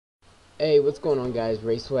Hey, what's going on, guys?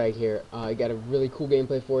 Race Swag here. I got a really cool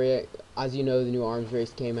gameplay for you. As you know, the new arms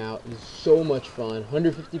race came out. It was so much fun.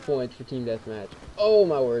 150 points for team deathmatch. Oh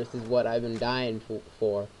my word, this is what I've been dying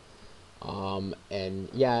for. And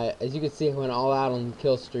yeah, as you can see, I went all out on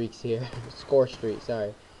kill streaks here. Score streak,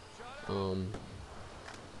 sorry. Um,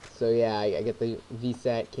 so yeah, I get the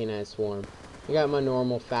VSAT K9 Swarm. I got my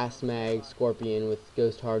normal fast mag Scorpion with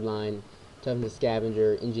Ghost Hardline, Toughness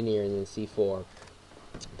Scavenger, Engineer, and then C4.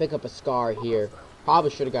 Pick up a Scar here.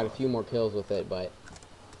 Probably should have got a few more kills with it, but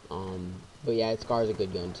yeah, Scar's a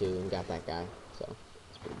good gun too, and got that guy, so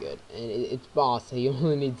it's pretty good. And it's boss, so you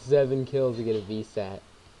only need 7 kills to get a VSAT.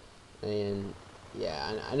 And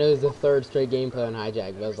yeah, I know it's the third straight gameplay on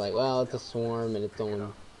Hijack, but I was like, well, it's a swarm and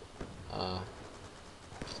uh,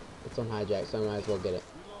 it's on Hijack, so I might as well get it.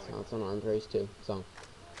 So it's on arms race too. So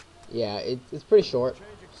yeah, it's pretty short.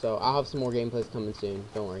 So I'll have some more gameplays coming soon.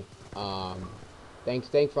 Don't worry. Thanks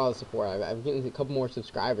for all the support. I've getting a couple more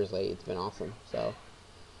subscribers lately. It's been awesome. So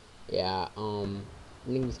yeah, I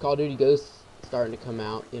think this Call of Duty Ghost starting to come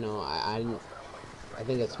out. You know, I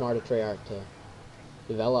think it's smart of Treyarch to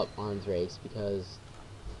develop arms race because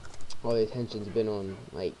all the attention's been on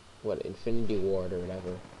like what Infinity Ward or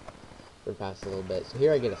whatever for the past little bit. So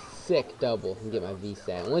here I get a sick double and get my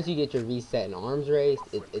VSAT. And once you get your VSAT in arms race,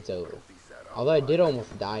 it's over. Although I did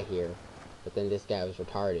almost die here, but then this guy was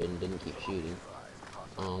retarded and didn't keep shooting.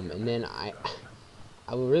 And then I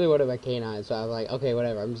really wanted my K9, so I was like, okay,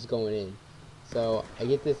 whatever, I'm just going in. So I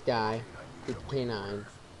get this guy, get the K9.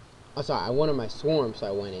 Oh, sorry, I wanted my swarm, so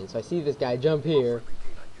I went in. So I see this guy jump here,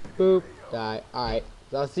 boop, die. Alright,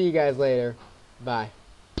 so I'll see you guys later. Bye.